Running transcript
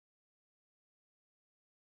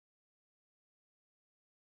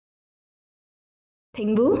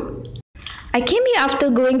Teng Boo. I came here after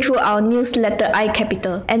going through our newsletter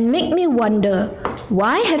iCapital and make me wonder,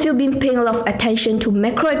 why have you been paying a lot of attention to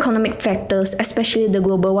macroeconomic factors, especially the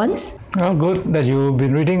global ones? Well, good that you've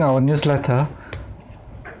been reading our newsletter.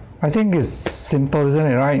 I think it's simple, isn't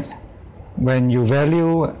it, right? When you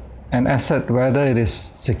value an asset, whether it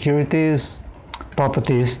is securities,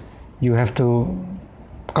 properties, you have to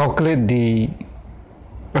calculate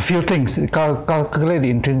a few things, calculate the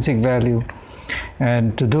intrinsic value.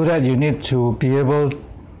 And to do that, you need to be able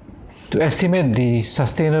to estimate the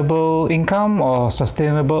sustainable income or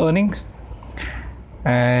sustainable earnings.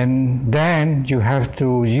 And then you have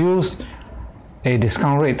to use a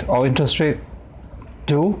discount rate or interest rate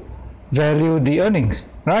to value the earnings,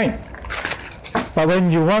 right? But when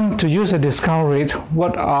you want to use a discount rate,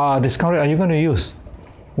 what discount rate are you going to use?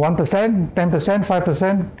 1%, 10%,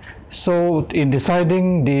 5%? So in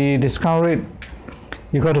deciding the discount rate,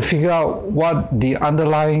 you got to figure out what the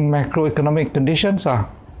underlying macroeconomic conditions are.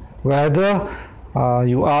 Whether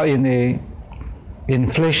you are in a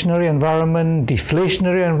inflationary environment,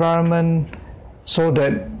 deflationary environment, so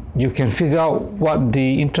that you can figure out what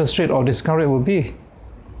the interest rate or discount rate will be.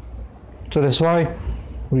 So that's why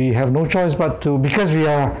we have no choice but to, because we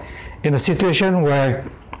are in a situation where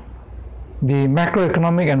the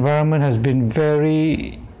macroeconomic environment has been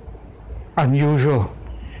very unusual.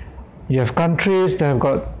 You have countries that have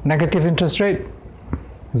got negative interest rate,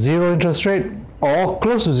 zero interest rate, or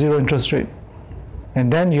close to zero interest rate.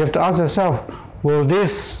 And then you have to ask yourself, will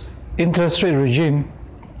this interest rate regime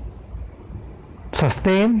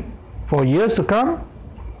sustain for years to come?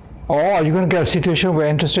 Or are you going to get a situation where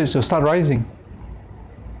interest rates will start rising?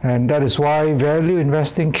 And that is why value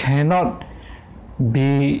investing cannot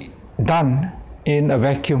be done in a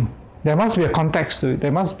vacuum. There must be a context to it.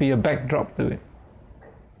 There must be a backdrop to it.